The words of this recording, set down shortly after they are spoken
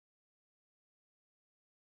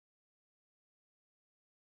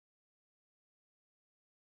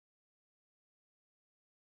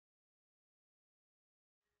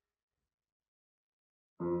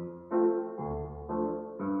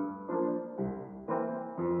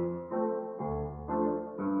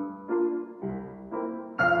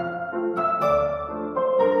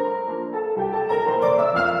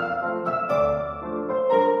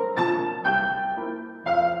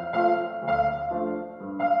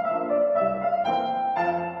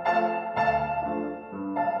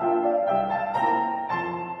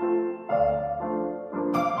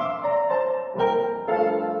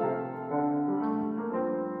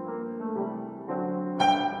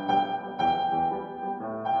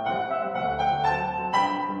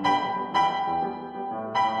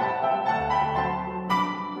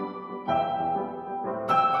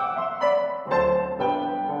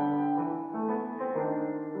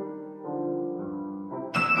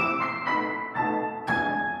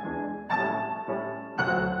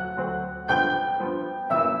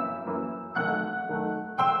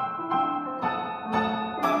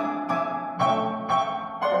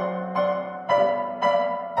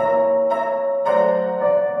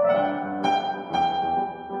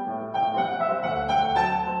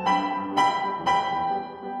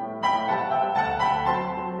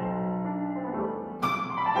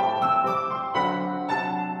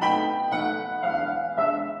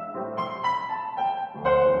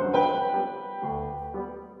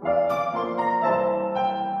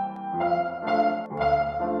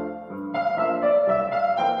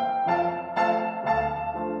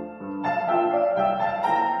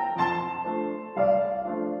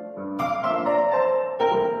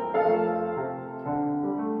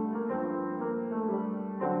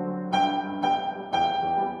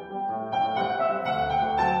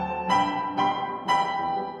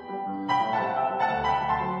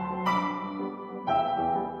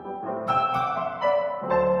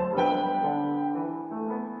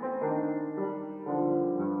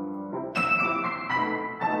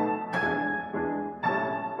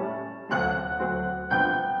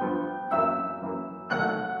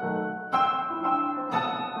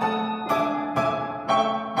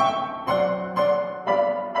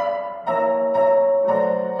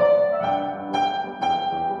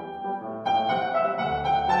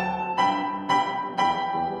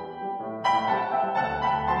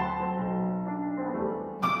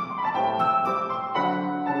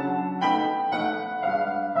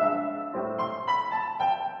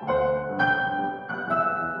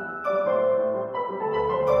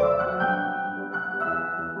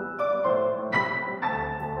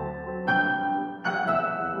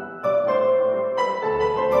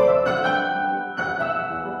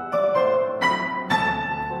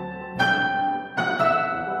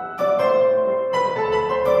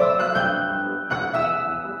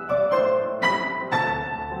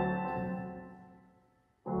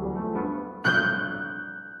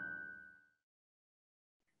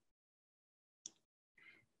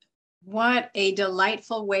What a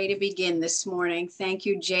delightful way to begin this morning. Thank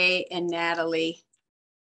you, Jay and Natalie.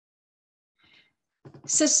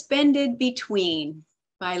 Suspended Between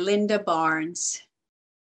by Linda Barnes.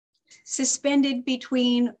 Suspended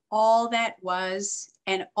between all that was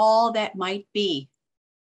and all that might be.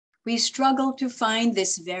 We struggle to find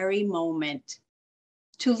this very moment,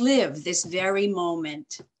 to live this very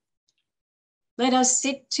moment. Let us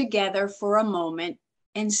sit together for a moment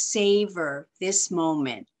and savor this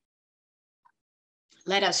moment.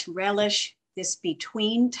 Let us relish this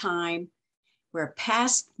between time where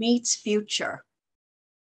past meets future.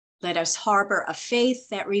 Let us harbor a faith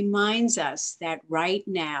that reminds us that right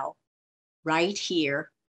now, right here,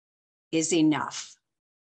 is enough.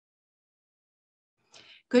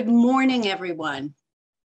 Good morning, everyone.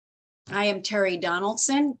 I am Terry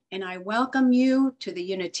Donaldson, and I welcome you to the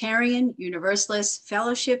Unitarian Universalist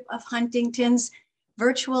Fellowship of Huntington's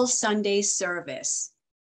virtual Sunday service.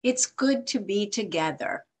 It's good to be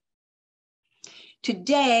together.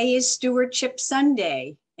 Today is Stewardship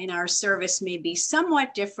Sunday, and our service may be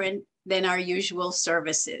somewhat different than our usual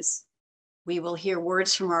services. We will hear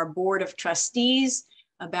words from our Board of Trustees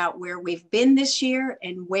about where we've been this year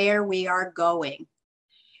and where we are going.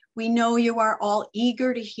 We know you are all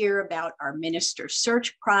eager to hear about our minister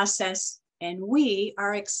search process, and we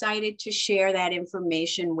are excited to share that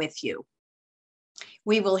information with you.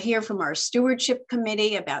 We will hear from our Stewardship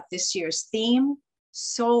Committee about this year's theme,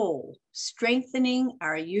 Soul, Strengthening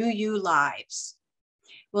Our UU Lives.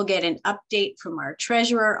 We'll get an update from our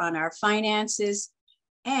treasurer on our finances,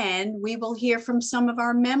 and we will hear from some of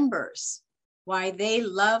our members, why they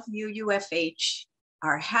love UUFH,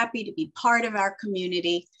 are happy to be part of our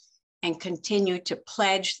community, and continue to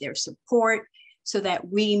pledge their support so that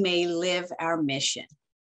we may live our mission.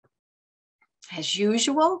 As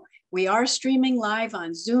usual, we are streaming live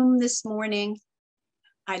on Zoom this morning.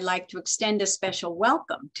 I'd like to extend a special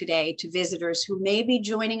welcome today to visitors who may be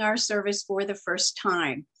joining our service for the first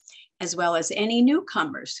time, as well as any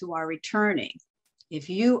newcomers who are returning. If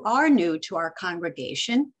you are new to our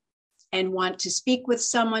congregation and want to speak with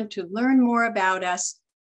someone to learn more about us,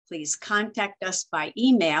 please contact us by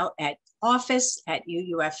email at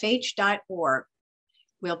office@uufh.org.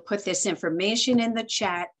 We'll put this information in the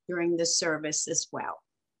chat during the service as well.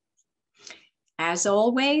 As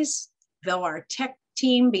always, though our tech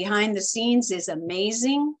team behind the scenes is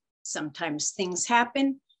amazing, sometimes things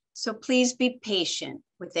happen, so please be patient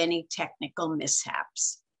with any technical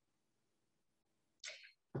mishaps.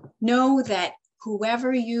 Know that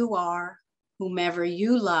whoever you are, whomever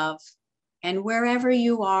you love, and wherever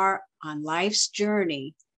you are on life's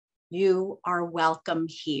journey, you are welcome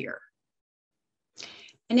here.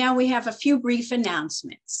 And now we have a few brief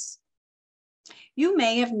announcements. You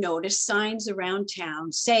may have noticed signs around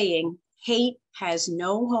town saying, "Hate has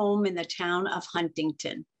no home in the town of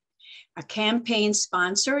Huntington," a campaign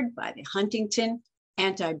sponsored by the Huntington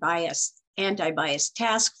Anti-Bias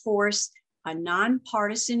Task Force, a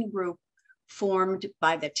nonpartisan group formed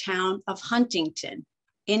by the town of Huntington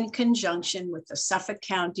in conjunction with the Suffolk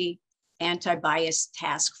County Anti-Bias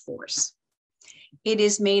Task Force. It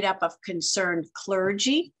is made up of concerned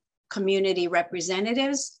clergy, community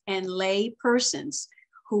representatives, and lay persons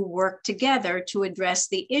who work together to address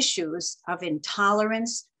the issues of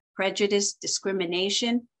intolerance, prejudice,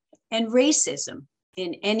 discrimination, and racism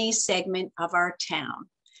in any segment of our town.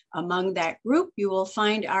 Among that group, you will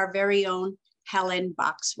find our very own Helen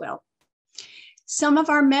Boxwell. Some of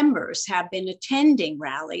our members have been attending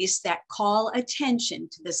rallies that call attention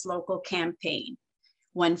to this local campaign.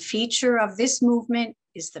 One feature of this movement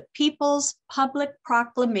is the People's Public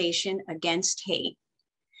Proclamation Against Hate.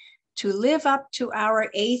 To live up to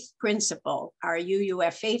our 8th principle, our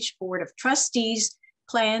UUFH Board of Trustees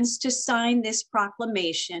plans to sign this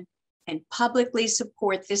proclamation and publicly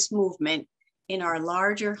support this movement in our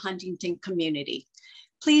larger Huntington community.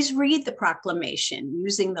 Please read the proclamation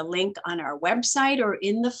using the link on our website or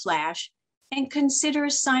in the flash, and consider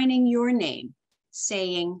signing your name,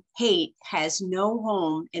 saying hate has no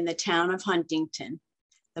home in the town of Huntington.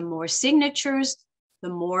 The more signatures, the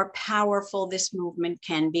more powerful this movement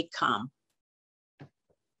can become.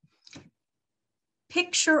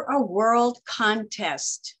 Picture a World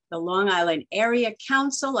Contest. The Long Island Area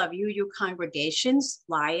Council of UU Congregations,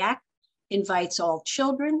 LIAC, invites all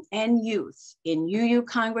children and youth in UU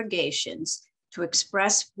congregations to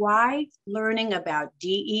express why learning about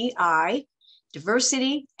DEI,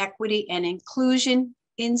 diversity, equity, and inclusion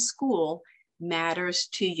in school matters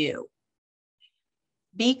to you.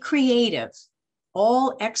 Be creative.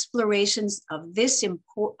 All explorations of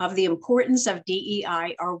the importance of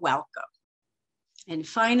DEI are welcome. And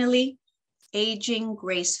finally, Aging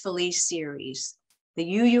Gracefully series.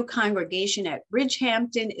 The UU congregation at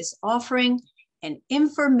Bridgehampton is offering an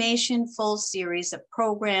information-full series of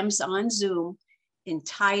programs on Zoom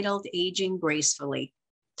entitled Aging Gracefully.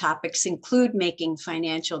 Topics include making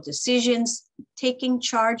financial decisions, taking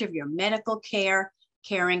charge of your medical care,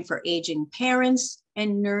 caring for aging parents,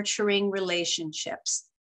 and nurturing relationships.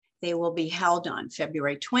 They will be held on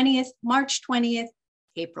February 20th, March 20th,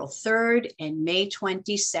 April 3rd, and May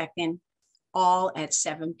 22nd, all at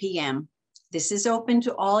 7 p.m. This is open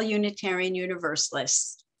to all Unitarian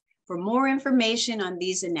Universalists. For more information on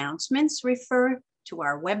these announcements, refer to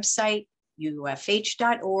our website,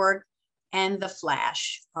 UUFH.org, and The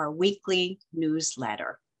Flash, our weekly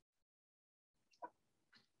newsletter.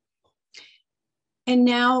 And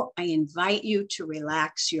now I invite you to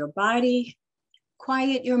relax your body,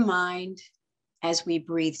 quiet your mind as we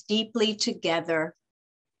breathe deeply together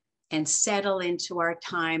and settle into our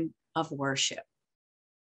time of worship.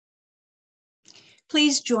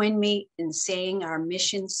 Please join me in saying our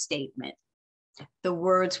mission statement. The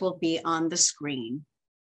words will be on the screen.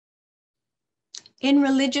 In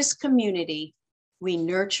religious community, we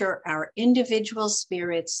nurture our individual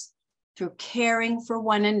spirits through caring for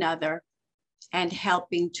one another and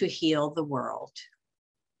helping to heal the world.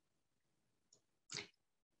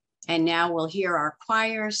 And now we'll hear our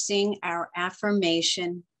choir sing our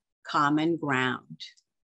affirmation, Common Ground.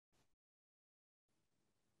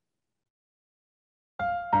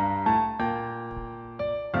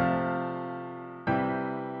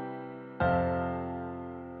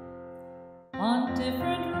 On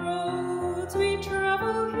different roads we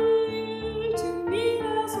travel here to meet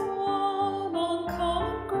as one on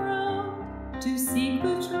common ground, to seek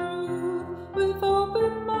the truth with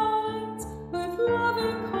open minds, with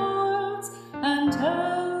loving hearts and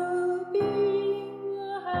helping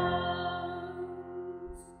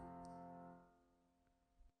hands.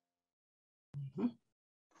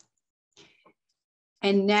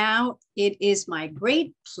 And now it is my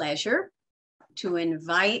great pleasure to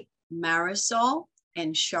invite Marisol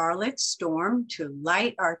and Charlotte Storm to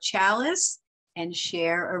light our chalice and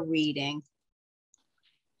share a reading.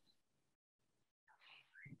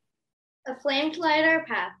 A Flame to Light Our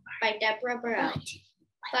Path by Deborah Burrell.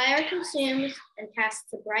 Fire consumes and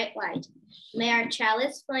casts a bright light. May our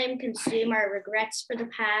chalice flame consume our regrets for the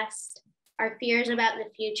past, our fears about the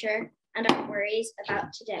future, and our worries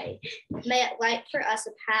about today. May it light for us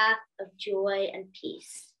a path of joy and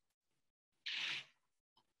peace.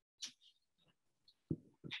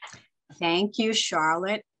 Thank you,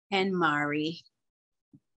 Charlotte and Mari.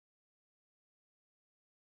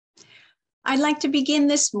 I'd like to begin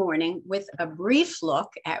this morning with a brief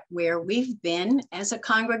look at where we've been as a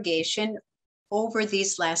congregation over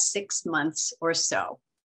these last 6 months or so.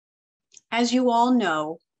 As you all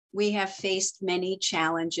know, we have faced many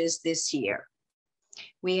challenges this year.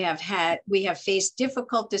 We have faced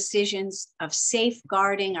difficult decisions of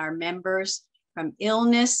safeguarding our members from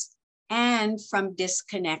illness and from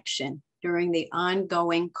disconnection during the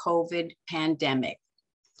ongoing COVID pandemic.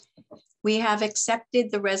 We have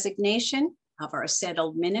accepted the resignation of our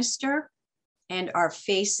settled minister and are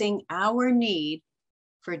facing our need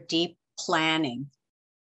for deep planning.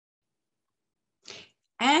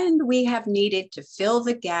 And we have needed to fill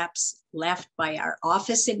the gaps left by our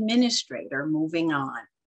office administrator moving on.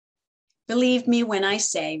 Believe me when I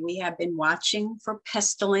say we have been watching for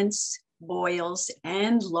pestilence, boils,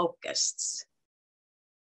 and locusts.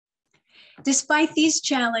 Despite these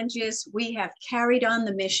challenges, we have carried on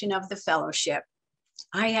the mission of the fellowship.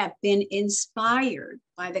 I have been inspired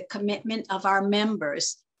by the commitment of our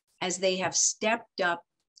members as they have stepped up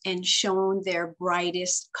and shown their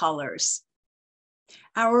brightest colors.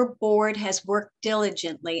 Our board has worked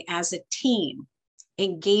diligently as a team,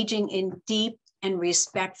 engaging in deep and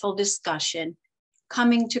respectful discussion,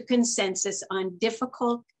 coming to consensus on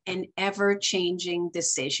difficult and ever-changing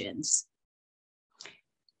decisions.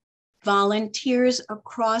 Volunteers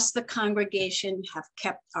across the congregation have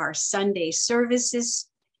kept our Sunday services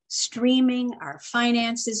streaming, our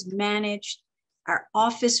finances managed, our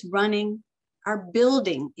office running, our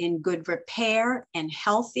building in good repair and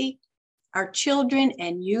healthy, our children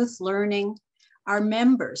and youth learning, our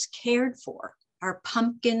members cared for, our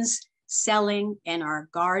pumpkins selling, and our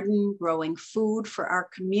garden growing food for our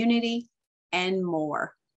community, and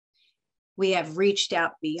more. We have reached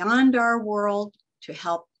out beyond our world to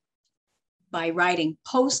help by writing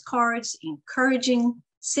postcards, encouraging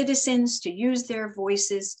citizens to use their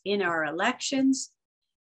voices in our elections.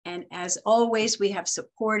 And as always, we have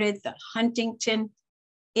supported the Huntington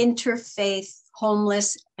Interfaith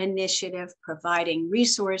Homeless Initiative, providing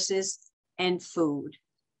resources and food.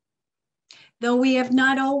 Though we have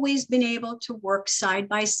not always been able to work side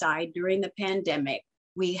by side during the pandemic,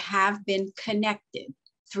 we have been connected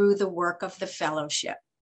through the work of the fellowship.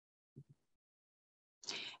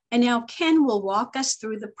 And now Ken will walk us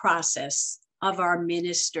through the process of our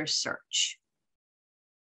minister search.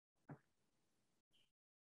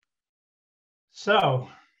 So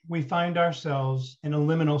we find ourselves in a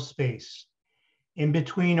liminal space in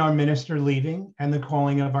between our minister leaving and the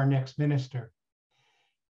calling of our next minister.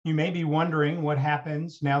 You may be wondering what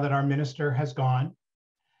happens now that our minister has gone.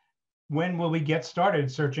 When will we get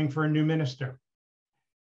started searching for a new minister?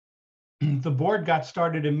 The board got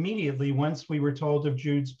started immediately once we were told of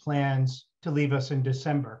Jude's plans to leave us in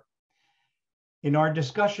December. In our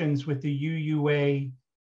discussions with the UUA,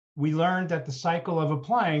 we learned that the cycle of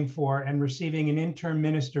applying for and receiving an interim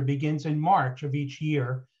minister begins in March of each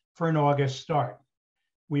year for an August start.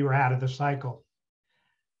 We were out of the cycle.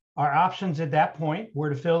 Our options at that point were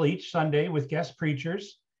to fill each Sunday with guest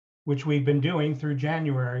preachers, which we've been doing through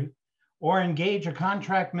January, or engage a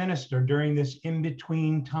contract minister during this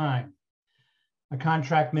in-between time. A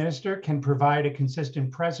contract minister can provide a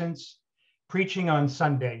consistent presence, preaching on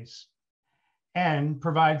Sundays, and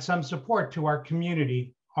provide some support to our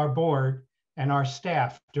community, our board, and our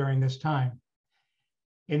staff during this time.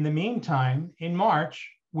 In the meantime, in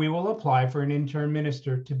March, we will apply for an interim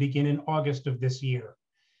minister to begin in August of this year.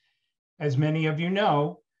 As many of you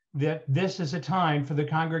know, that this is a time for the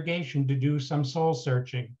congregation to do some soul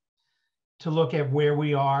searching, to look at where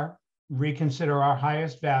we are, reconsider our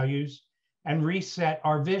highest values, and reset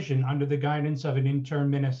our vision under the guidance of an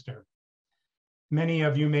interim minister. Many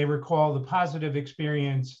of you may recall the positive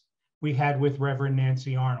experience we had with Reverend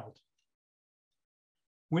Nancy Arnold.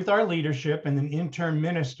 With our leadership and an interim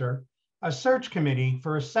minister, a search committee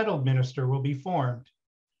for a settled minister will be formed.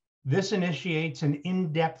 This initiates an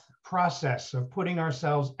in-depth process of putting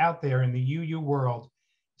ourselves out there in the UU world,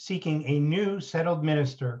 seeking a new settled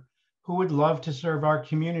minister who would love to serve our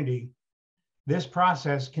community. This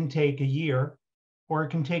process can take a year, or it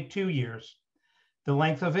can take 2 years. The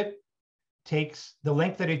length that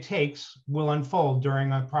it takes will unfold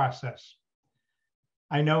during our process.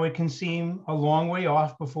 I know it can seem a long way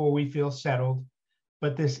off before we feel settled,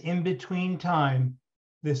 but this in-between time,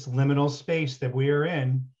 this liminal space that we are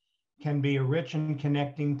in, can be a rich and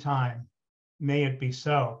connecting time. May it be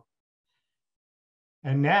so.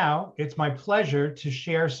 And now it's my pleasure to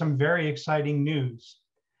share some very exciting news.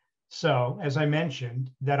 So, as I mentioned,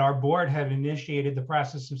 that our board had initiated the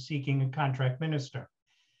process of seeking a contract minister.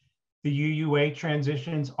 The UUA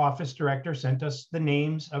Transitions Office Director sent us the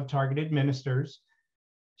names of targeted ministers,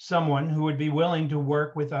 someone who would be willing to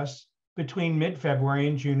work with us between mid-February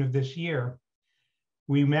and June of this year.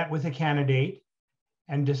 We met with a candidate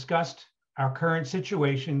and discussed our current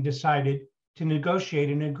situation, decided to negotiate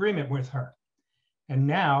an agreement with her. And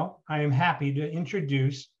now I am happy to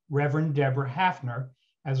introduce Reverend Deborah Hafner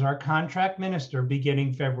as our contract minister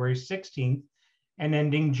beginning February 16th and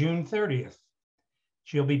ending June 30th.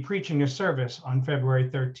 She'll be preaching a service on February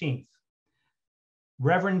 13th.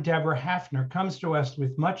 Reverend Deborah Hafner comes to us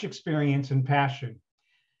with much experience and passion.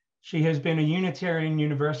 She has been a Unitarian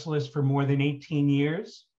Universalist for more than 18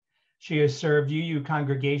 years. She has served UU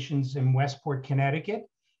congregations in Westport, Connecticut,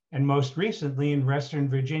 and most recently in Western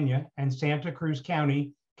Virginia and Santa Cruz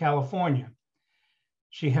County, California.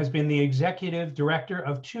 She has been the executive director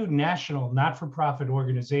of 2 national not-for-profit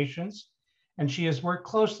organizations, and she has worked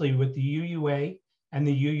closely with the UUA and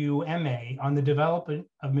the UUMA on the development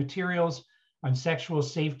of materials on sexual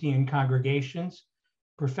safety in congregations,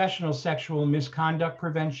 professional sexual misconduct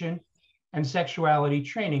prevention, and sexuality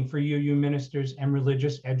training for UU ministers and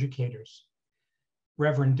religious educators.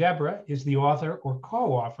 Reverend Deborah is the author or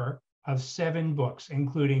co-author of 7 books,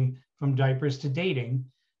 including From Diapers to Dating,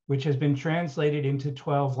 which has been translated into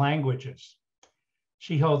 12 languages.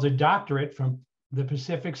 She holds a doctorate from the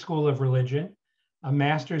Pacific School of Religion, a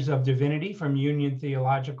Master's of Divinity from Union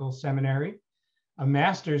Theological Seminary, a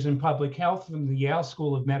Master's in Public Health from the Yale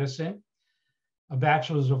School of Medicine, a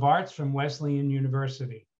Bachelor's of Arts from Wesleyan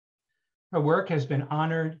University. Her work has been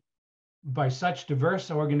honored by such diverse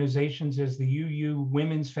organizations as the UU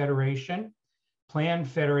Women's Federation, Planned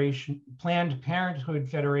Parenthood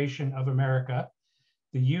Federation of America,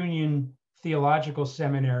 the Union Theological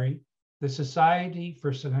Seminary, the Society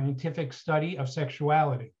for Scientific Study of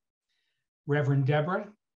Sexuality. Reverend Deborah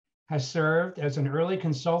has served as an early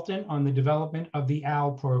consultant on the development of the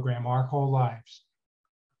OWL program, Our Whole Lives,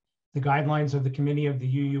 the guidelines of the Committee of the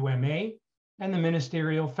UUMA, and the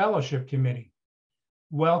Ministerial Fellowship Committee.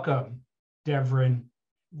 Welcome, Reverend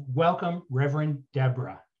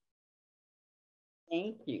Deborah.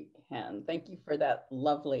 Thank you. Ken. Thank you for that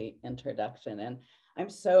lovely introduction. And I'm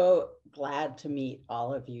so glad to meet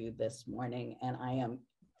all of you this morning, and I am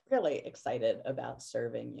really excited about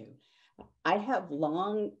serving you. I have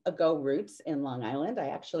long ago roots in Long Island. I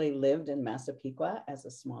actually lived in Massapequa as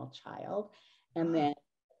a small child, and then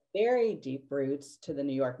very deep roots to the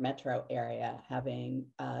New York metro area, having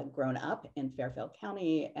grown up in Fairfield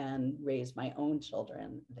County and raised my own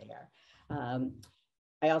children there.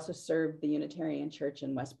 I also served the Unitarian Church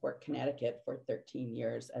in Westport, Connecticut for 13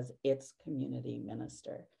 years as its community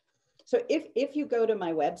minister. So if you go to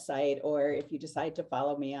my website, or if you decide to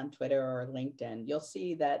follow me on Twitter or LinkedIn, you'll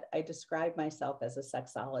see that I describe myself as a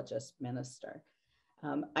sexologist minister.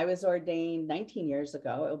 I was ordained 19 years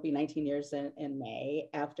ago. It'll be 19 years in May,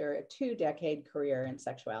 after a 2-decade career in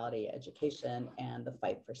sexuality education and the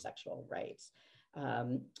fight for sexual rights.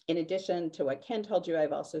 In addition to what Ken told you,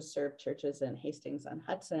 I've also served churches in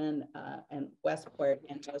Hastings-on-Hudson and Westport,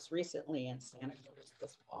 and most recently in Santa Cruz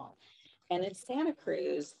this fall. And in Santa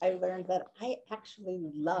Cruz, I learned that I actually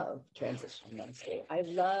love transition ministry. I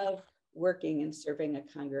love working and serving a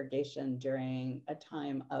congregation during a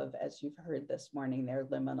time of, as you've heard this morning, their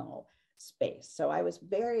liminal space. So I was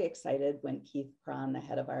very excited when Keith Cron, the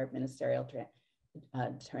head of our ministerial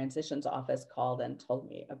transitions office, called and told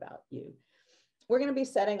me about you. We're going to be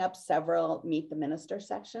setting up several Meet the Minister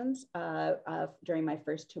sections during my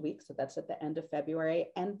first 2 weeks. So that's at the end of February.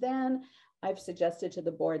 And then I've suggested to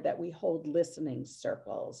the board that we hold listening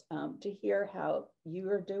circles to hear how you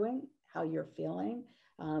are doing, how you're feeling,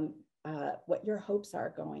 what your hopes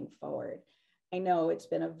are going forward. I know it's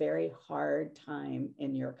been a very hard time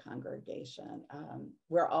in your congregation.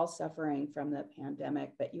 We're all suffering from the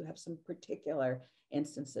pandemic, but you have some particular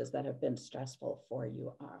instances that have been stressful for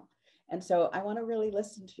you all. And so I want to really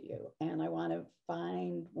listen to you, and I want to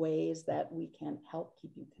find ways that we can help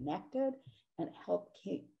keep you connected and help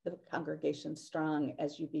keep the congregation strong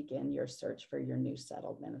as you begin your search for your new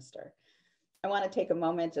settled minister. I want to take a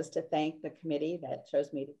moment just to thank the committee that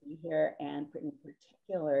chose me to be here, and in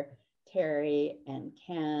particular, Terry and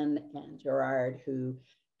Ken and Gerard, who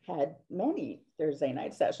had many Thursday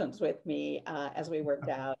night sessions with me as we worked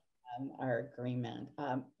out our agreement.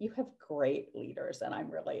 You have great leaders, and I'm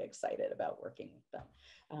really excited about working with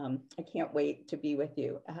them. I can't wait to be with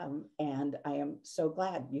you, and I am so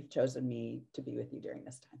glad you've chosen me to be with you during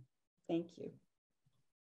this time. Thank you.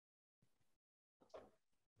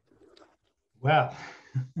 Well,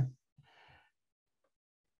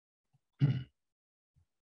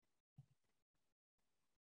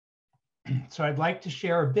 so I'd like to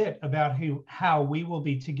share a bit about how we will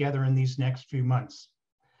be together in these next few months.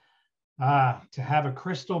 To have a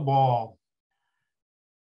crystal ball.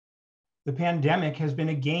 The pandemic has been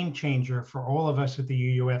a game changer for all of us at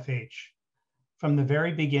the UUFH. From the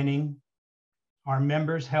very beginning, our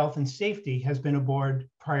members' health and safety has been a board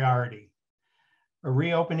priority. A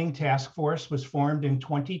reopening task force was formed in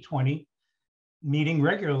 2020, meeting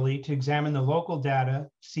regularly to examine the local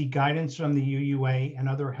data, seek guidance from the UUA and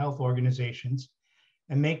other health organizations,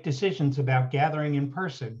 and make decisions about gathering in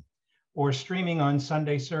person or streaming on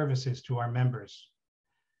Sunday services to our members.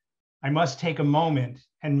 I must take a moment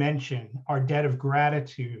and mention our debt of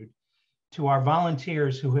gratitude to our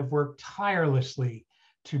volunteers who have worked tirelessly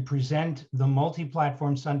to present the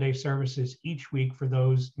multi-platform Sunday services each week for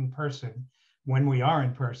those in person, when we are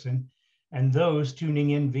in person, and those tuning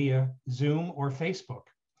in via Zoom or Facebook.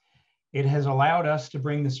 It has allowed us to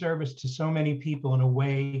bring the service to so many people in a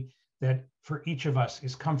way that for each of us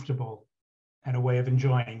is comfortable and a way of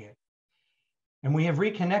enjoying it. And we have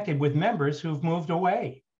reconnected with members who've moved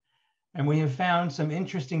away. And we have found some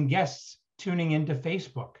interesting guests tuning into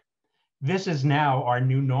Facebook. This is now our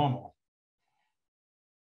new normal.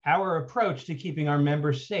 Our approach to keeping our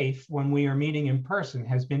members safe when we are meeting in person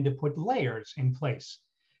has been to put layers in place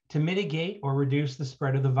to mitigate or reduce the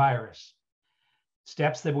spread of the virus.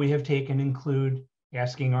 Steps that we have taken include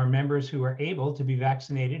asking our members who are able to be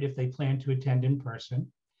vaccinated if they plan to attend in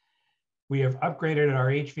person. We have upgraded our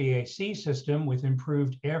HVAC system with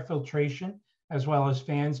improved air filtration, as well as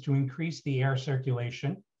fans to increase the air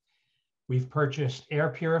circulation. We've purchased air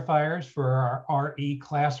purifiers for our RE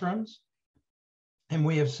classrooms, and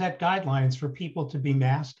we have set guidelines for people to be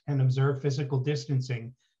masked and observe physical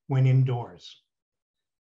distancing when indoors.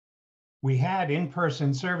 We had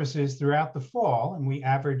in-person services throughout the fall, and we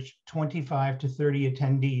averaged 25 to 30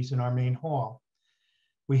 attendees in our main hall.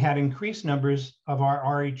 We had increased numbers of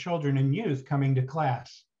our RE children and youth coming to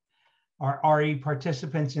class. Our RE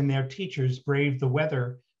participants and their teachers braved the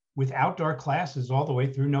weather with outdoor classes all the way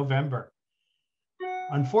through November.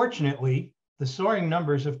 Unfortunately, the soaring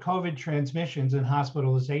numbers of COVID transmissions and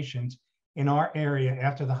hospitalizations in our area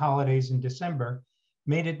after the holidays in December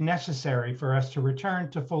made it necessary for us to return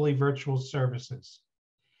to fully virtual services.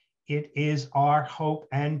 It is our hope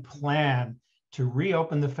and plan to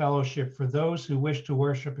reopen the fellowship for those who wish to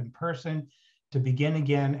worship in person to begin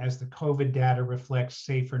again as the COVID data reflects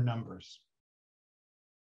safer numbers.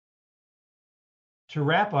 To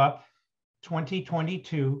wrap up,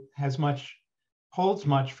 2022 holds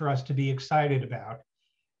much for us to be excited about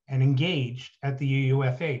and engaged at the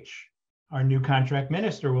UUFH. Our new contract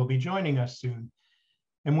minister will be joining us soon,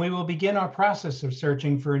 and we will begin our process of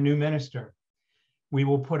searching for a new minister. We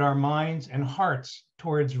will put our minds and hearts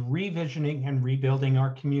towards revisioning and rebuilding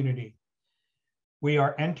our community. We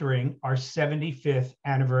are entering our 75th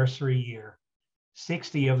anniversary year,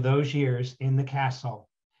 60 of those years in the castle,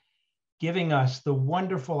 giving us the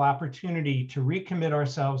wonderful opportunity to recommit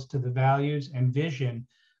ourselves to the values and vision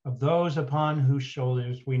of those upon whose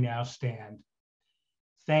shoulders we now stand.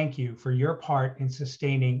 Thank you for your part in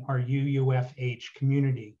sustaining our UUFH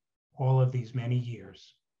community all of these many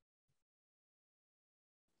years.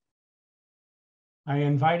 I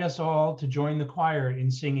invite us all to join the choir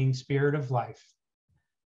in singing Spirit of Life.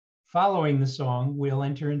 Following the song, we'll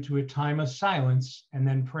enter into a time of silence and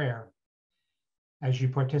then prayer. As you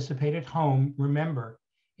participate at home, remember,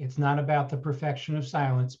 it's not about the perfection of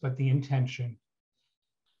silence, but the intention.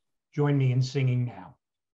 Join me in singing now.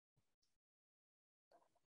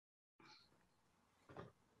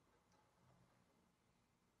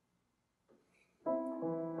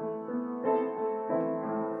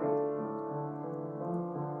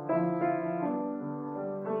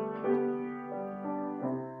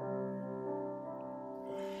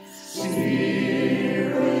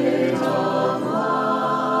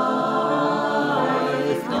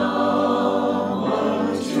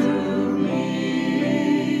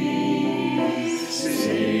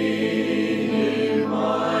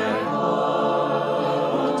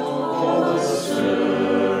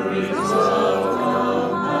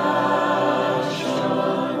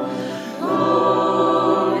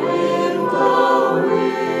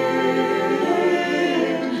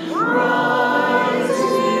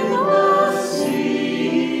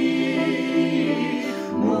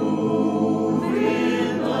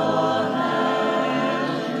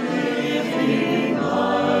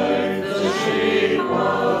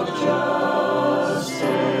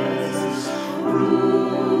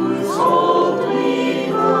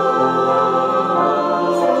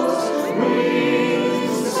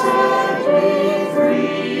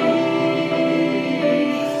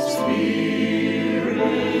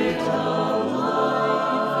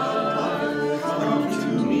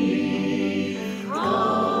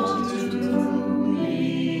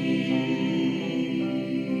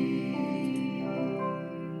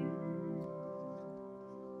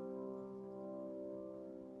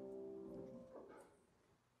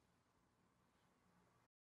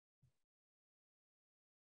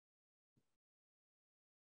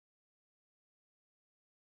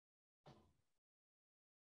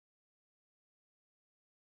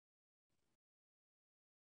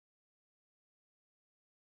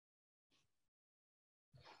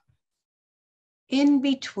 In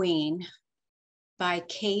Between by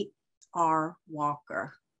Kate R.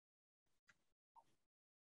 Walker.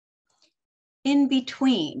 In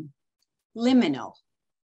between, liminal,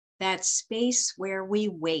 that space where we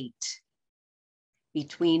wait,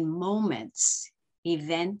 between moments,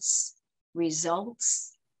 events,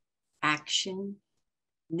 results, action,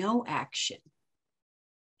 no action.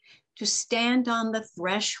 To stand on the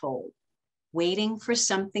threshold, waiting for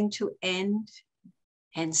something to end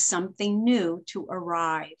and something new to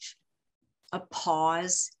arrive, a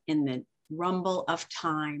pause in the rumble of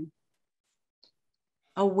time.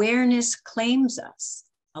 Awareness claims us,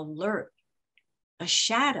 alert, a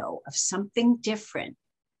shadow of something different.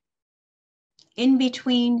 In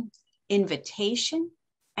between invitation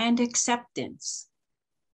and acceptance.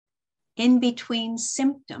 In between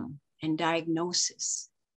symptom and diagnosis.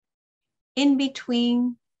 In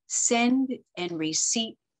between send and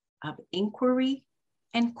receipt of inquiry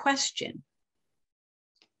and question.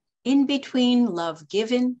 In between love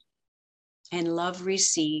given and love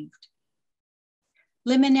received.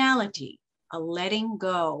 Liminality, a letting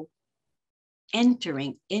go,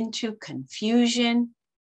 entering into confusion,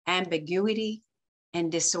 ambiguity,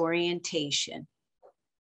 and disorientation.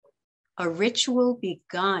 A ritual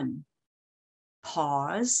begun.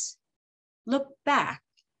 Pause, look back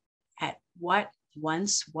at what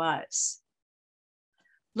once was.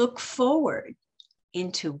 Look forward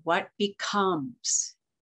into what becomes.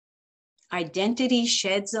 Identity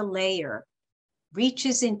sheds a layer,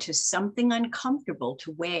 reaches into something uncomfortable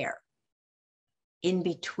to wear. in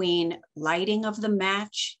between lighting of the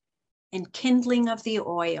match and kindling of the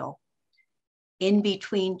oil, in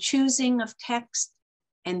between choosing of text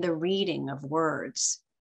and the reading of words,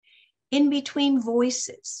 in between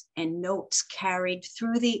voices and notes carried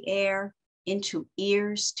through the air into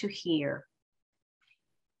ears to hear,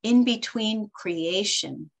 in between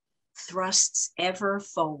creation thrusts ever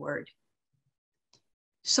forward.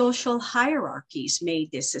 Social hierarchies may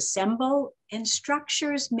disassemble and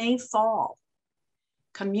structures may fall.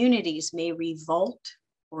 Communities may revolt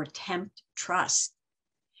or tempt trust.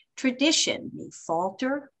 Tradition may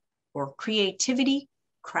falter or creativity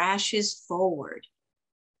crashes forward.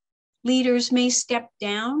 Leaders may step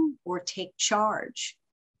down or take charge.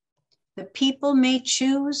 The people may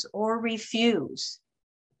choose or refuse.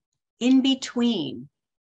 In between,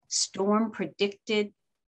 storm predicted,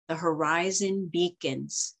 the horizon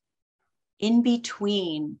beacons. In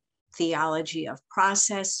between, theology of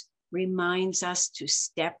process reminds us to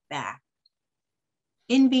step back.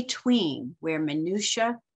 In between, where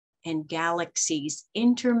minutia and galaxies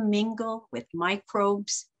intermingle with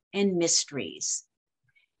microbes and mysteries.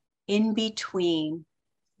 In between,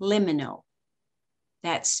 liminal,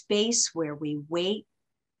 that space where we wait,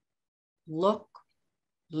 look,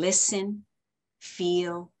 listen,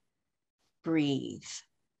 feel, breathe.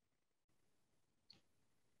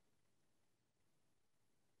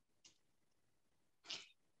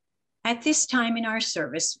 At this time in our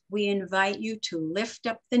service, we invite you to lift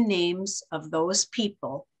up the names of those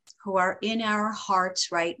people who are in our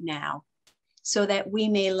hearts right now, so that we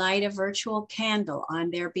may light a virtual candle on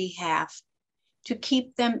their behalf to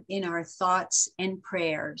keep them in our thoughts and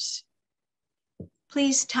prayers.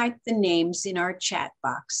 Please type the names in our chat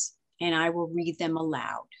box and I will read them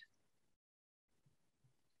aloud.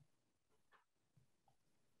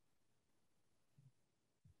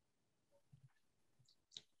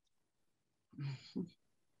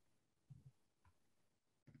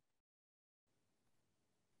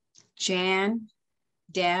 Jan,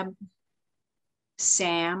 Deb,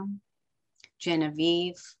 Sam,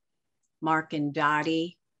 Genevieve, Mark and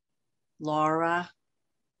Dottie, Laura,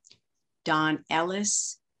 Don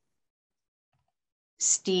Ellis,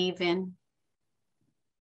 Stephen,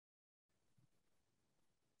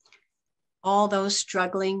 all those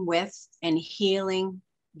struggling with and healing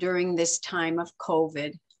during this time of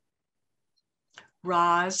COVID.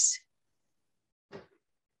 Roz,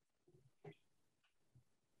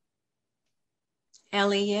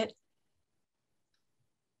 Elliot,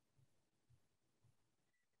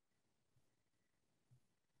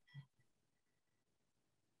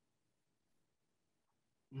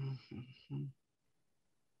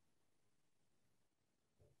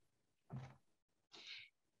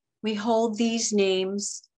 we hold these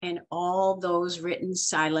names and all those written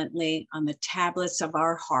silently on the tablets of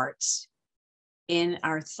our hearts in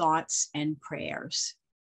our thoughts and prayers.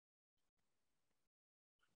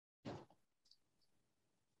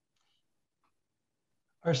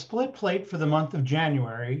 Our split plate for the month of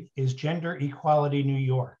January is Gender Equality New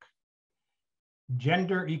York.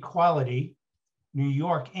 Gender Equality New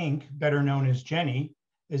York, Inc., better known as Jenny,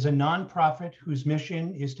 is a nonprofit whose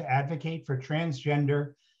mission is to advocate for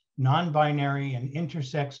transgender, non-binary, and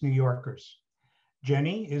intersex New Yorkers.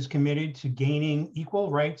 Jenny is committed to gaining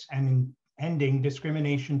equal rights and ending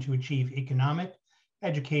discrimination to achieve economic,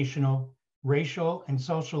 educational, racial, and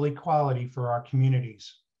social equality for our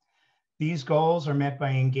communities. These goals are met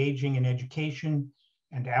by engaging in education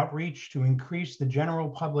and outreach to increase the general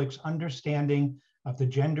public's understanding of the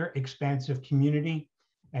gender-expansive community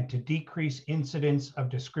and to decrease incidents of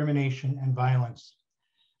discrimination and violence.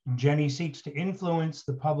 Jenny seeks to influence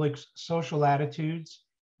the public's social attitudes,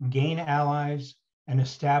 gain allies, and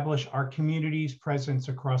establish our community's presence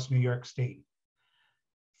across New York State.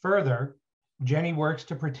 Further, Jenny works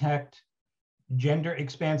to protect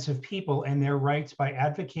gender-expansive people and their rights by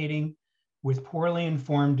advocating with poorly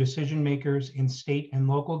informed decision makers in state and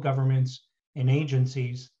local governments and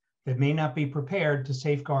agencies that may not be prepared to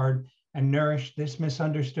safeguard and nourish this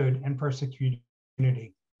misunderstood and persecuted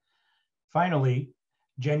community. Finally,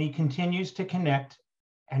 Jenny continues to connect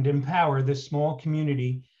and empower this small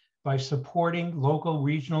community by supporting local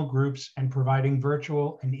regional groups and providing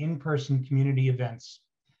virtual and in-person community events.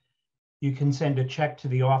 You can send a check to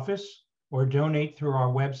the office or donate through our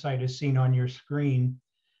website as seen on your screen.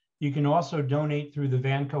 You can also donate through the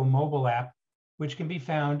Vanco mobile app, which can be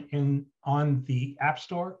found on the App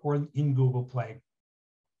Store or in Google Play.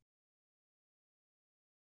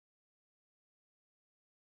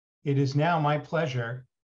 It is now my pleasure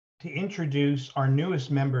to introduce our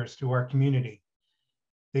newest members to our community.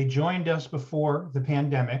 They joined us before the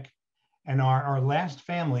pandemic and are our last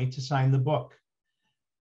family to sign the book.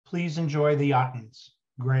 please enjoy the Ottens,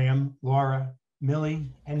 Graham, Laura, Millie,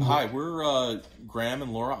 and Hi, Rick. we're Graham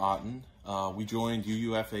and Laura Otten. We joined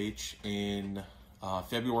UUFH in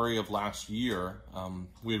February of last year.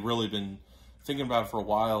 We had really been thinking about it for a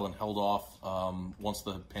while and held off once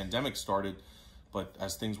the pandemic started. But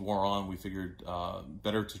as things wore on, we figured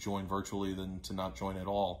better to join virtually than to not join at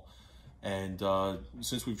all. And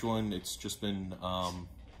since we've joined, it's just been a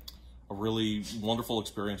really wonderful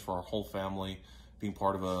experience for our whole family, being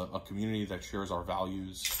part of a community that shares our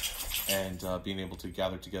values and being able to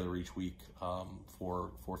gather together each week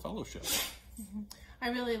for fellowship. Mm-hmm. I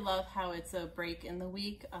really love how it's a break in the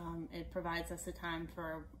week. It provides us a time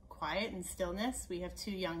for quiet and stillness. We have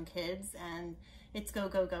 2 young kids and it's go,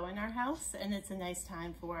 go, go in our house, and it's a nice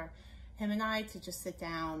time for him and I to just sit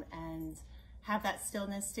down and have that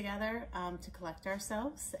stillness together to collect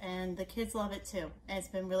ourselves, and the kids love it too. And it's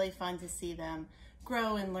been really fun to see them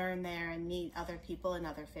grow and learn there and meet other people and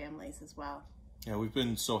other families as well. Yeah, we've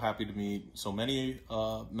been so happy to meet so many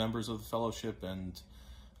members of the fellowship, and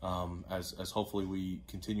as hopefully we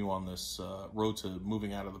continue on this road to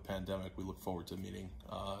moving out of the pandemic, we look forward to meeting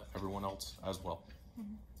everyone else as well.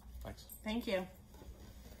 Mm-hmm. Thanks. Thank you.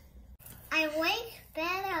 I like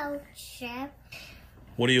fellowship.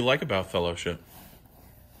 What do you like about fellowship?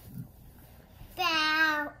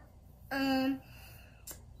 About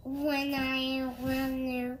when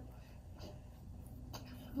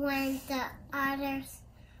the others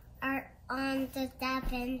are on the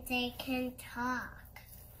step and they can talk.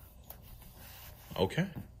 Okay.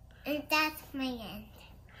 And that's my end.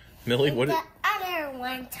 Millie, and what? The other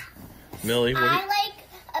one. Millie, what? I like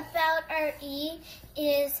about RE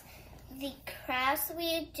is the crafts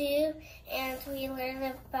we do, and we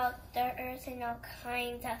learn about the earth and all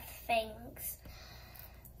kinds of things.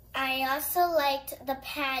 I also liked the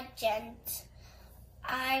pageant.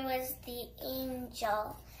 I was the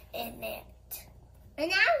angel in it.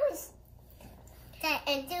 And I was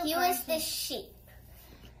he was the sheep.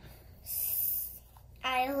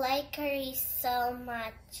 I like RE so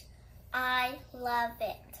much. I love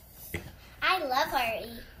it. I love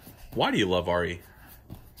RE. Why do you love RE?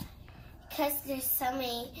 Because there's so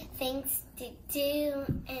many things to do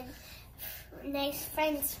and nice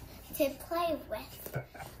friends to play with.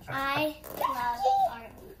 I love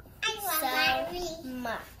RE so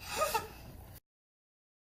much.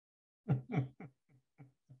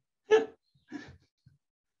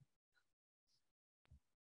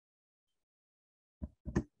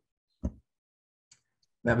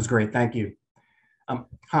 That was great. Thank you.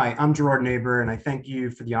 Hi, I'm Gerard Neighbor, and I thank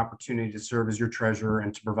you for the opportunity to serve as your treasurer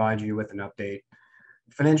and to provide you with an update.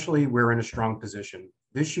 Financially, we're in a strong position.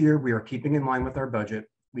 This year, we are keeping in line with our budget.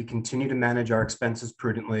 We continue to manage our expenses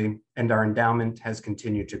prudently, and our endowment has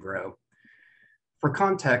continued to grow. For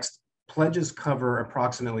context, pledges cover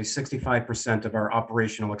approximately 65% of our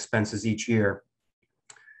operational expenses each year.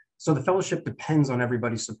 So the fellowship depends on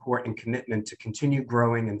everybody's support and commitment to continue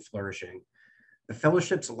growing and flourishing. The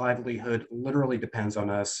fellowship's livelihood literally depends on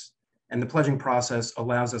us, and the pledging process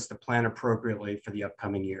allows us to plan appropriately for the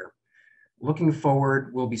upcoming year. Looking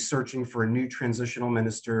forward, we'll be searching for a new transitional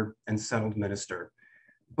minister and settled minister.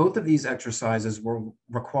 Both of these exercises will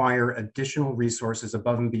require additional resources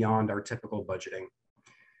above and beyond our typical budgeting.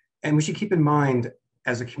 And we should keep in mind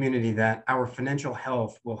as a community that our financial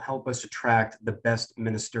health will help us attract the best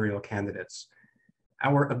ministerial candidates.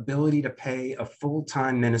 Our ability to pay a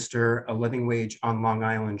full-time minister a living wage on Long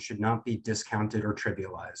Island should not be discounted or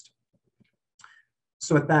trivialized.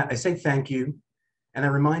 So with that, I say thank you, and I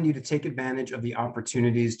remind you to take advantage of the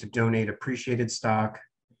opportunities to donate appreciated stock,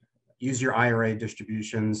 use your IRA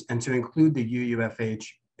distributions, and to include the UUFH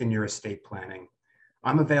in your estate planning.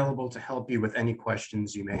 I'm available to help you with any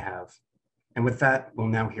questions you may have. And with that, we'll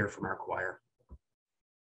now hear from our choir.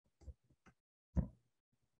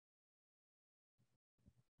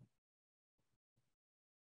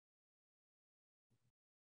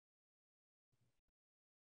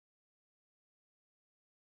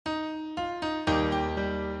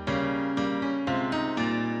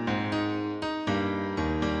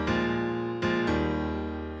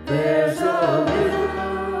 There's a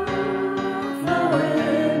river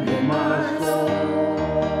flowing in my soul.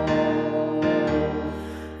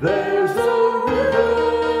 There's a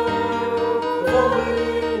river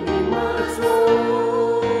flowing in my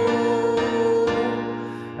soul,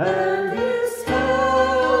 and it's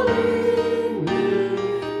telling me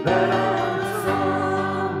that I'm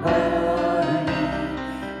somebody.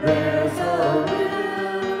 There's a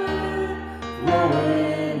river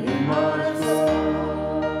flowing in my soul.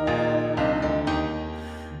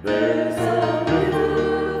 There's a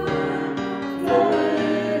river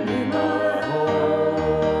flowing in my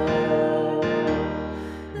heart.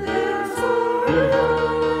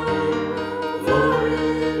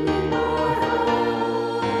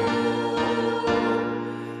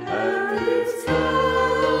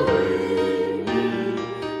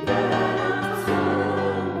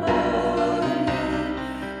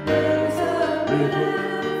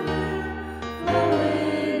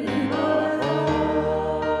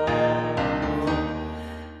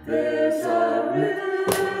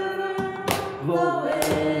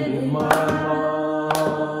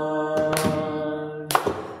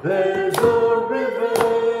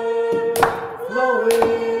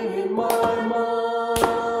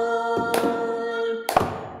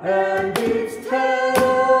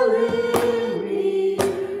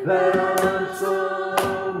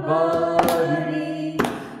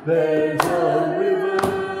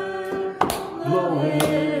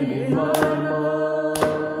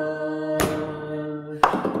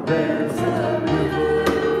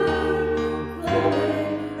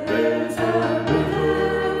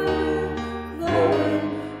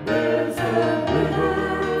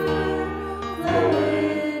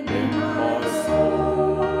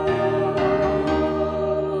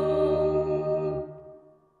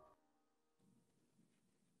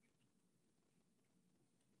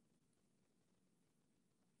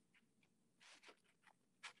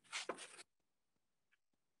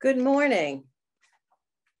 Good morning.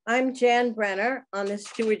 I'm Jan Brenner on the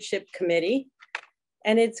Stewardship Committee,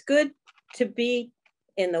 and it's good to be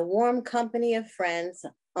in the warm company of friends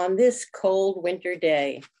on this cold winter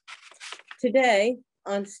day. Today,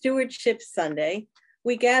 on Stewardship Sunday,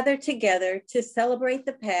 we gather together to celebrate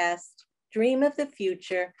the past, dream of the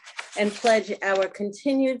future, and pledge our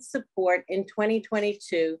continued support in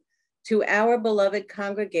 2022 to our beloved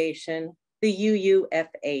congregation, the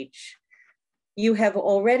UUFH. You have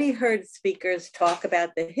already heard speakers talk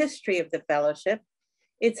about the history of the fellowship,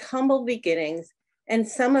 its humble beginnings, and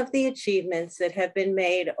some of the achievements that have been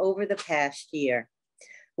made over the past year.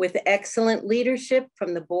 With excellent leadership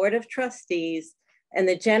from the Board of Trustees and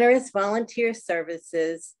the generous volunteer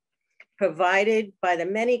services provided by the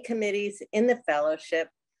many committees in the fellowship,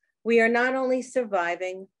 we are not only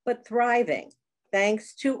surviving, but thriving,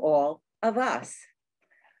 thanks to all of us.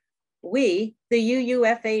 We, the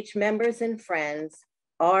UUFH members and friends,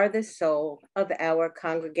 are the soul of our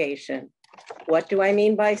congregation. What do I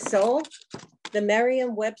mean by soul? The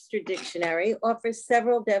Merriam-Webster Dictionary offers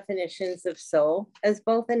several definitions of soul as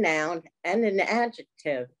both a noun and an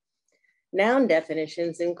adjective. Noun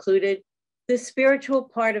definitions included the spiritual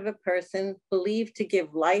part of a person believed to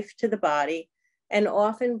give life to the body and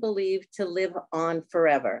often believed to live on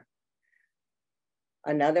forever.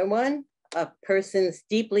 Another one, a person's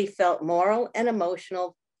deeply felt moral and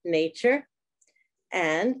emotional nature,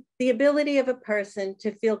 and the ability of a person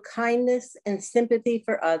to feel kindness and sympathy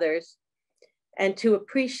for others and to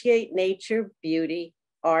appreciate nature, beauty,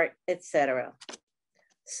 art, etc.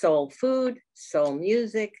 Soul food, soul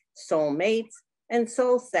music, soul mates, and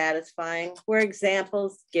soul satisfying were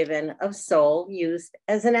examples given of soul used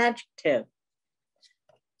as an adjective.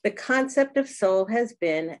 The concept of soul has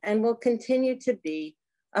been and will continue to be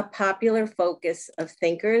a popular focus of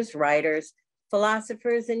thinkers, writers,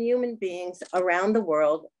 philosophers, and human beings around the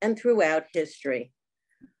world and throughout history.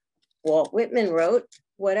 Walt Whitman wrote,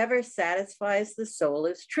 "Whatever satisfies the soul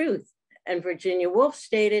is truth." And Virginia Woolf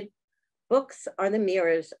stated, "Books are the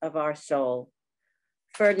mirrors of our soul."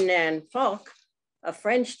 Ferdinand Foch, a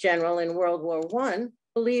French general in World War I,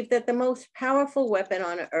 believed that the most powerful weapon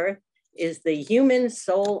on earth is the human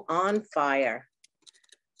soul on fire.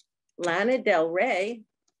 Lana Del Rey,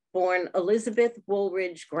 born Elizabeth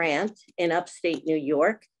Woolridge Grant in upstate New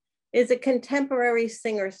York, is a contemporary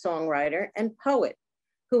singer-songwriter and poet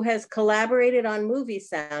who has collaborated on movie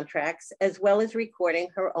soundtracks as well as recording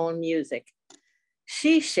her own music.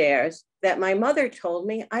 She shares that my mother told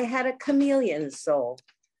me I had a chameleon soul,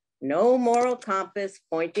 no moral compass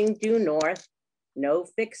pointing due north, no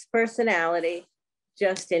fixed personality,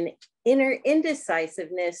 just an inner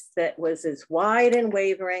indecisiveness that was as wide and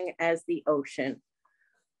wavering as the ocean.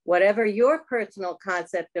 Whatever your personal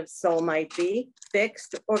concept of soul might be,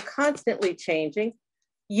 fixed or constantly changing,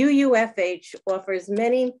 UUFH offers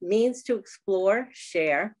many means to explore,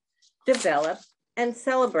 share, develop, and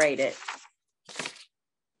celebrate it.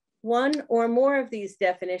 One or more of these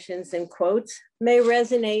definitions and quotes may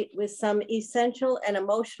resonate with some essential and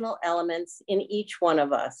emotional elements in each one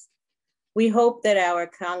of us. We hope that our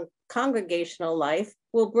congregational life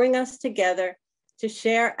will bring us together to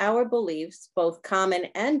share our beliefs, both common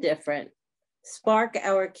and different, spark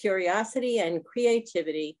our curiosity and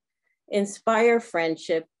creativity, inspire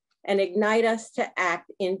friendship, and ignite us to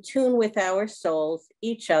act in tune with our souls,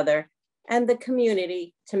 each other, and the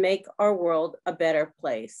community to make our world a better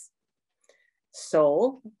place.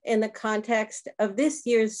 Soul, in the context of this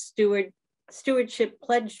year's Stewardship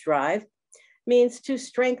Pledge Drive, means to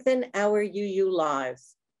strengthen our UU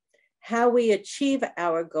lives. How we achieve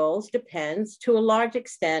our goals depends to a large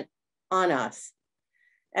extent on us.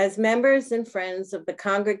 As members and friends of the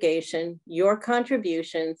congregation, your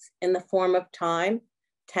contributions in the form of time,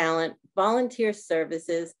 talent, volunteer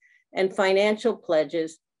services, and financial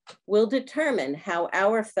pledges will determine how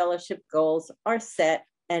our fellowship goals are set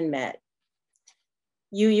and met.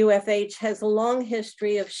 UUFH has a long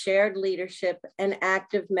history of shared leadership and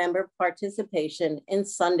active member participation in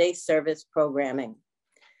Sunday service programming,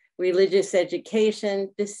 religious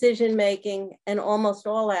education, decision-making, and almost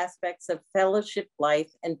all aspects of fellowship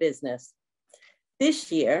life and business.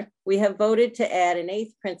 This year, we have voted to add an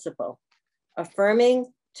 8th principle,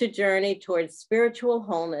 affirming to journey towards spiritual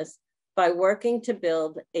wholeness by working to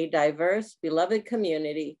build a diverse, beloved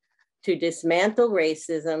community to dismantle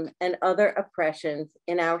racism and other oppressions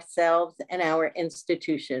in ourselves and our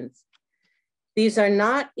institutions. These are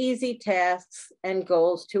not easy tasks and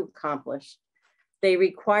goals to accomplish. They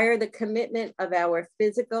require the commitment of our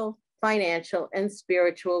physical, financial, and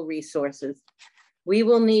spiritual resources. We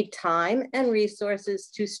will need time and resources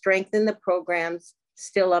to strengthen the programs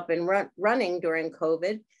still up and running during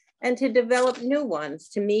COVID, and to develop new ones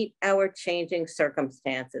to meet our changing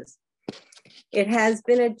circumstances. It has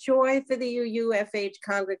been a joy for the UUFH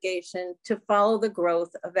congregation to follow the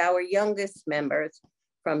growth of our youngest members,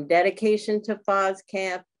 from dedication to FOS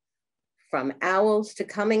camp, from owls to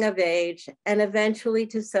coming of age, and eventually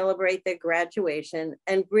to celebrate their graduation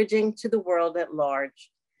and bridging to the world at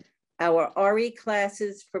large. Our RE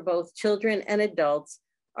classes for both children and adults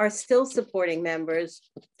are still supporting members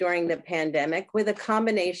during the pandemic with a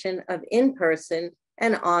combination of in-person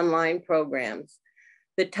and online programs.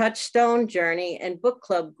 The Touchstone Journey and book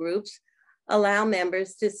club groups allow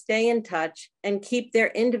members to stay in touch and keep their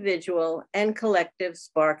individual and collective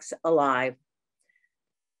sparks alive.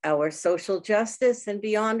 Our social justice and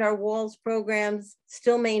Beyond Our Walls programs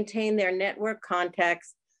still maintain their network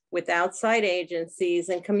contacts with outside agencies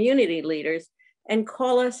and community leaders and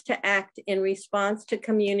call us to act in response to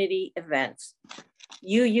community events.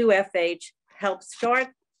 UUFH helped start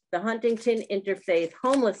the Huntington Interfaith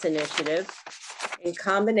Homeless Initiative in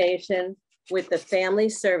combination with the Family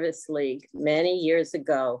Service League many years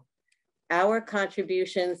ago. Our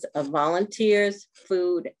contributions of volunteers,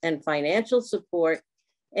 food, and financial support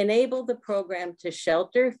enable the program to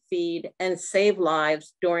shelter, feed, and save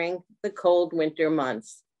lives during the cold winter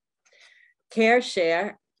months. Care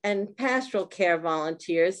Share and pastoral care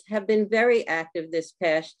volunteers have been very active this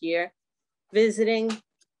past year, visiting,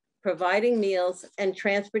 providing meals and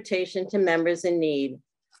transportation to members in need.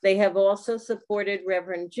 They have also supported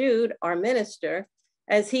Reverend Jude, our minister,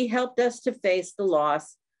 as he helped us to face the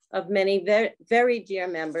loss of many very dear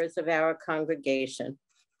members of our congregation.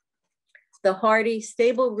 The hardy,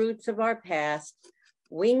 stable roots of our past,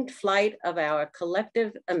 winged flight of our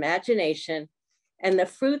collective imagination, and the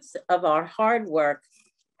fruits of our hard work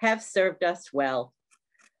have served us well.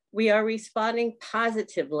 We are responding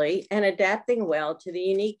positively and adapting well to the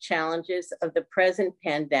unique challenges of the present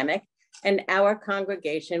pandemic and our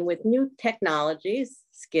congregation with new technologies,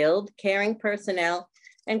 skilled, caring personnel,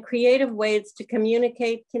 and creative ways to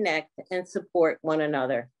communicate, connect, and support one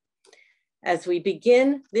another. As we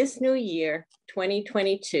begin this new year,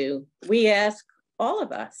 2022, we ask all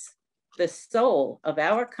of us, the soul of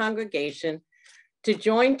our congregation, to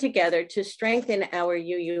join together to strengthen our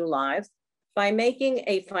UU lives by making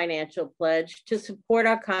a financial pledge to support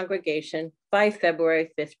our congregation by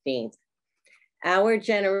February 15th. Our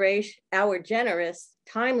generous,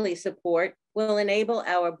 timely support will enable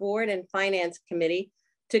our board and finance committee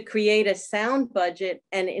to create a sound budget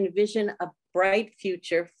and envision a bright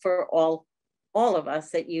future for all of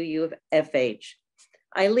us at UUFH.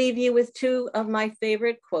 I leave you with two of my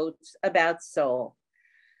favorite quotes about soul.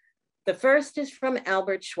 The first is from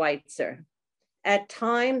Albert Schweitzer. At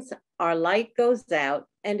times, our light goes out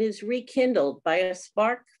and is rekindled by a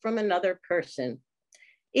spark from another person.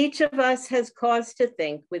 Each of us has cause to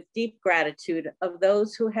think with deep gratitude of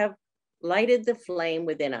those who have lighted the flame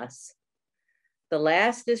within us. The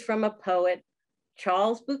last is from a poet,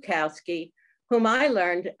 Charles Bukowski, whom I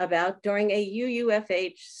learned about during a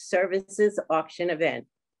UUFH services auction event.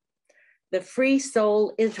 The free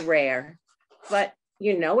soul is rare, but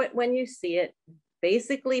you know it when you see it,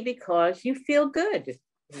 basically because you feel good,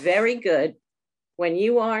 very good, when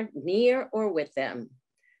you are near or with them.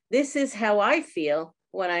 This is how I feel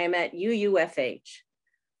when I am at UUFH.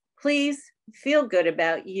 Please feel good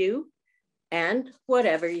about you and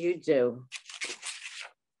whatever you do.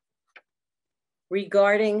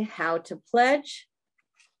 Regarding how to pledge,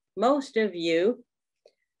 most of you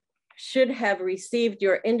should have received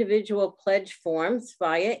your individual pledge forms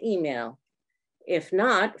via email. If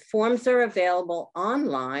not, forms are available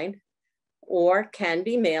online or can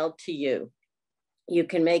be mailed to you. You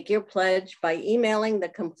can make your pledge by emailing the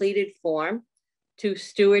completed form to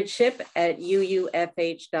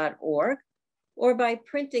stewardship@uufh.org or by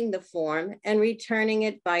printing the form and returning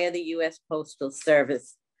it via the U.S. Postal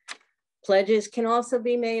Service. Pledges can also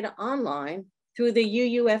be made online through the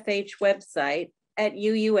UUFH website at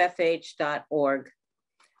uufh.org.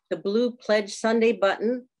 The blue Pledge Sunday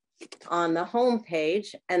button on the home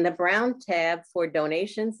page and the brown tab for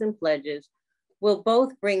donations and pledges will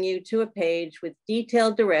both bring you to a page with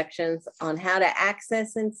detailed directions on how to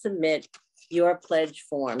access and submit your pledge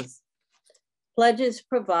forms. Pledges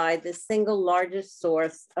provide the single largest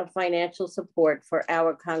source of financial support for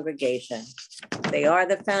our congregation. They are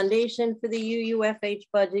the foundation for the UUFH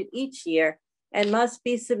budget each year and must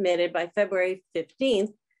be submitted by February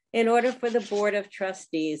 15th in order for the Board of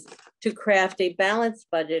Trustees to craft a balanced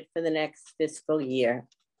budget for the next fiscal year.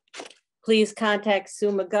 Please contact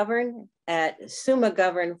Sue McGovern at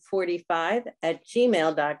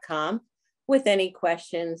suemcgovern45@gmail.com with any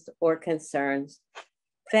questions or concerns.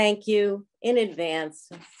 Thank you in advance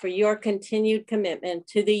for your continued commitment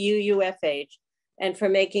to the UUFH and for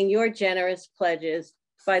making your generous pledges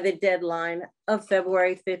by the deadline of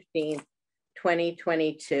February 15th,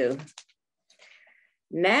 2022.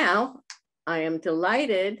 Now, I am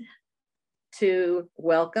delighted to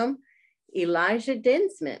welcome Elijah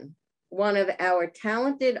Dinsman, one of our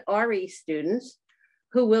talented RE students,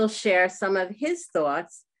 who will share some of his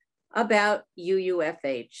thoughts about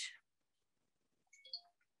UUFH.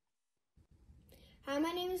 Hi,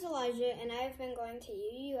 my name is Elijah, and I have been going to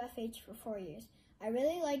UUFH for 4 years. I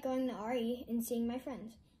really like going to RE and seeing my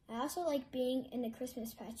friends. I also like being in the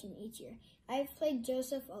Christmas pageant each year. I have played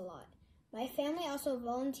Joseph a lot. My family also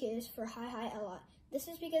volunteers for Hi Hi a lot. This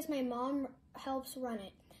is because my mom helps run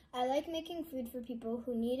it. I like making food for people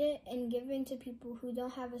who need it and giving to people who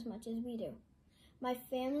don't have as much as we do. My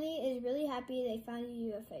family is really happy they found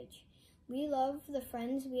UUFH. We love the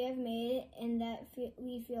friends we have made and that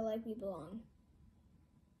we feel like we belong.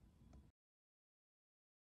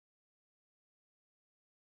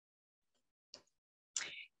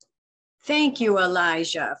 Thank you,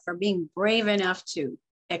 Elijah, for being brave enough to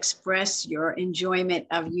express your enjoyment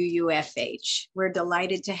of UUFH. We're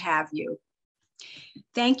delighted to have you.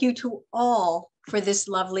 Thank you to all for this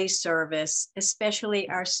lovely service, especially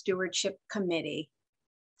our Stewardship Committee.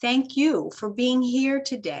 Thank you for being here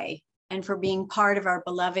today and for being part of our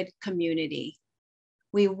beloved community.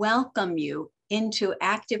 We welcome you into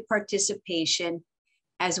active participation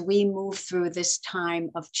as we move through this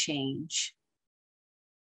time of change.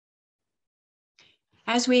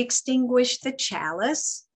 As we extinguish the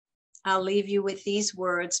chalice, I'll leave you with these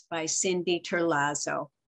words by Cindy Terlazzo.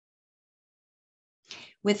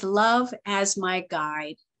 With love as my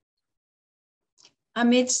guide,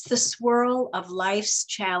 amidst the swirl of life's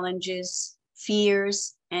challenges,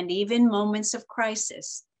 fears, and even moments of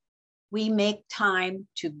crisis, we make time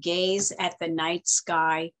to gaze at the night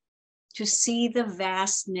sky, to see the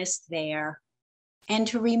vastness there, and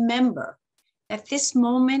to remember that this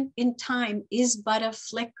moment in time is but a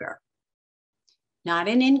flicker, not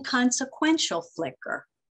an inconsequential flicker,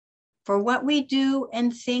 for what we do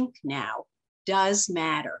and think now does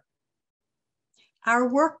matter. Our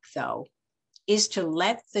work, though, is to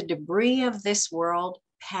let the debris of this world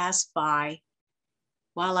pass by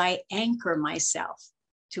while I anchor myself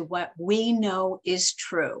to what we know is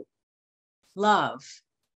true: love,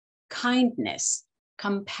 kindness,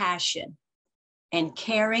 compassion, and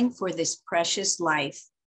caring for this precious life,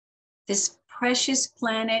 this precious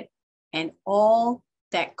planet, and all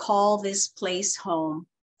that call this place home.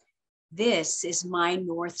 This is my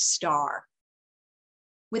North Star.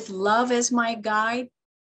 With love as my guide,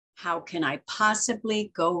 how can I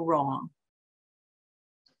possibly go wrong?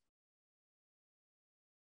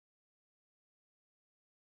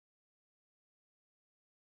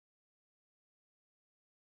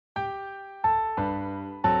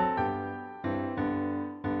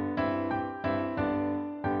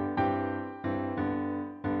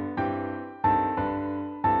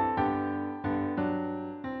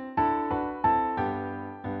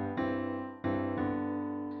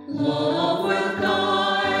 Love will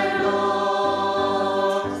guide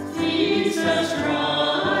us, Jesus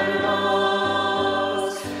guide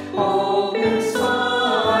us, hope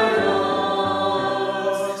inside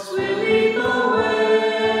us will lead the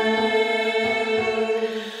way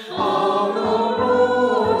on the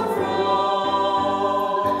road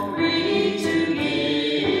from greed to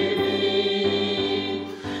giving.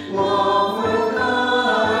 Love will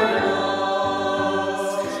guide us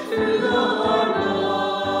through the hard night.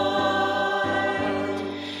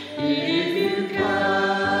 If you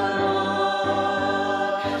cannot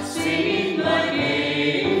sing like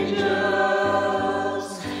angels,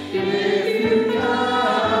 if you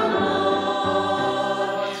cannot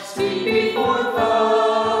speak before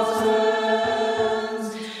thousands,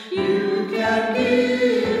 you can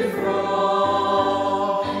give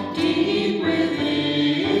from deep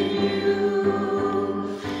within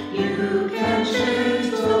you. You can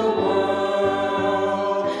change the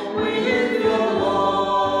world with your love.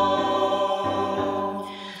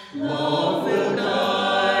 Love will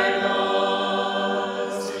guide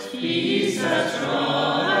us, peace has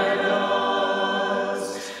tried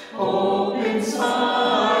us, hope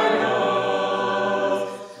inside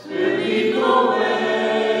us will lead the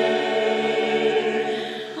way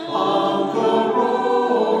on the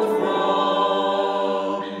road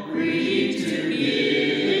from greed to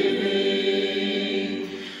giving.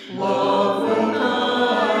 Love will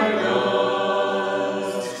guide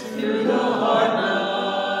us through the hard night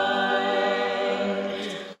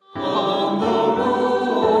on the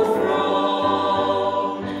road from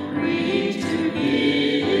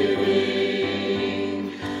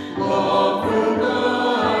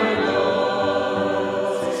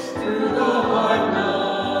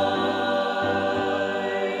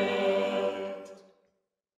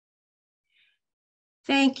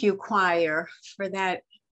Thank you, choir, for that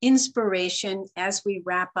inspiration as we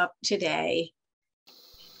wrap up today.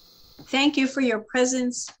 Thank you for your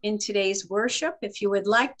presence in today's worship. If you would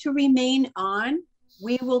like to remain on,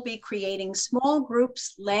 we will be creating small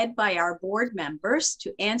groups led by our board members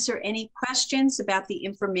to answer any questions about the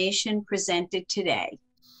information presented today.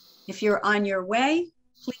 If you're on your way,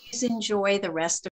 please enjoy the rest of